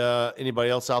 And anybody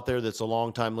else out there that's a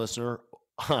longtime listener,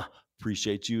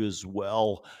 appreciate you as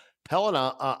well. Helen,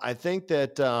 I think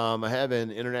that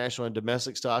having international and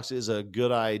domestic stocks is a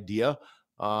good idea.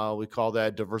 We call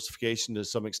that diversification to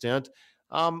some extent.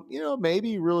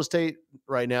 Maybe real estate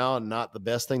right now, not the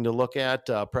best thing to look at.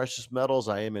 Precious metals,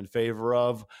 I am in favor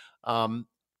of.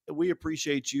 We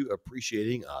appreciate you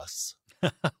appreciating us.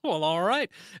 Well, all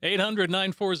right.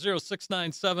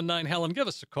 800-940-6979. Helen, give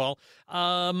us a call.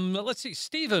 Let's see.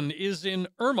 Stephen is in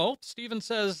Irmo. Stephen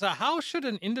says, how should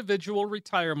an individual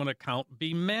retirement account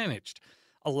be managed?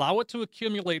 Allow it to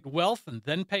accumulate wealth and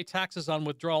then pay taxes on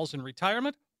withdrawals in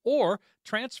retirement, or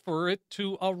transfer it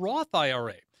to a Roth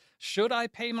IRA? Should I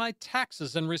pay my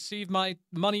taxes and receive my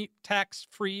money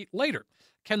tax-free later?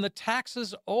 Can the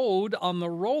taxes owed on the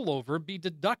rollover be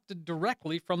deducted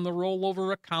directly from the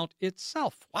rollover account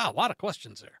itself? Wow, a lot of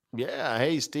questions there. Yeah.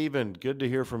 Hey, Stephen, good to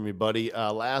hear from you, buddy.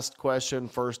 Last question,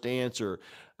 first answer.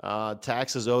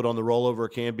 Taxes owed on the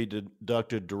rollover can be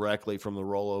deducted directly from the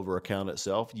rollover account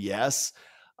itself. Yes.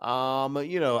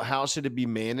 How should it be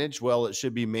managed? Well, it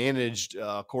should be managed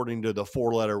according to the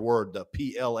 4-letter word, the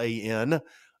PLAN.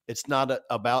 It's not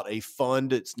about a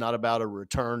fund. It's not about a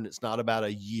return. It's not about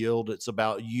a yield. It's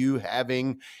about you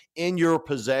having in your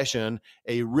possession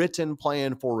a written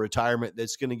plan for retirement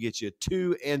that's going to get you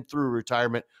to and through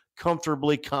retirement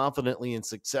comfortably, confidently, and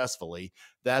successfully.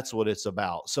 That's what it's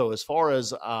about. So as far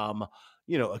as,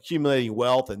 accumulating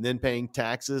wealth and then paying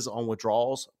taxes on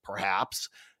withdrawals, perhaps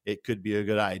it could be a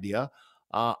good idea.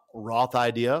 Roth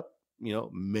idea,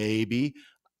 maybe.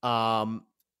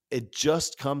 It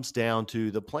just comes down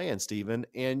to the plan, Stephen.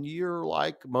 And you're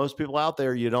like most people out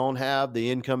there, you don't have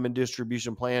the income and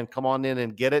distribution plan. Come on in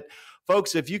and get it.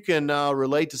 Folks, if you can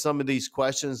relate to some of these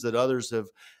questions that others have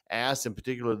asked, in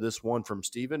particular this one from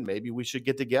Stephen, maybe we should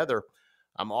get together.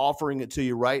 I'm offering it to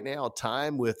you right now,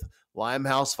 time with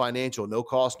Limehouse Financial, no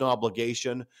cost, no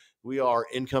obligation. We are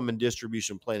income and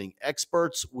distribution planning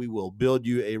experts. We will build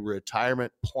you a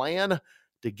retirement plan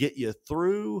to get you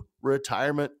through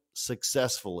retirement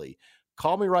successfully.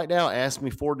 Call me right now. Ask me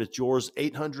for it. It's yours.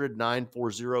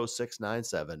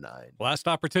 800-940-6979. Last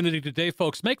opportunity today,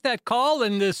 folks. Make that call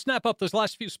and snap up those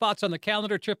last few spots on the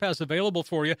calendar Chip has available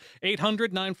for you.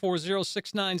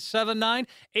 800-940-6979.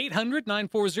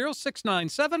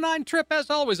 800-940-6979. Trip, as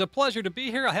always, a pleasure to be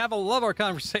here. I love our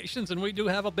conversations, and we do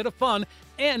have a bit of fun.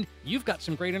 And you've got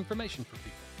some great information for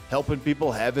people. Helping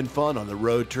people having fun on the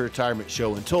Road to Retirement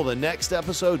show. Until the next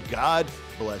episode, God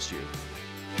bless you.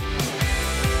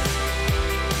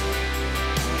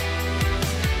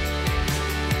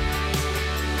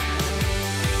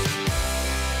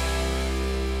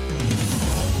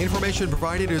 Information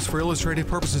provided is for illustrative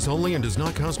purposes only and does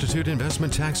not constitute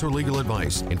investment, tax, or legal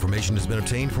advice. Information has been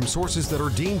obtained from sources that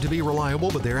are deemed to be reliable,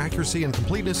 but their accuracy and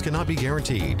completeness cannot be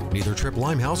guaranteed. Neither Trip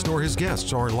Limehouse nor his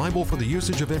guests are liable for the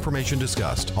usage of information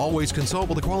discussed. Always consult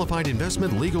with a qualified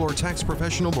investment, legal, or tax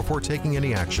professional before taking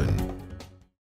any action.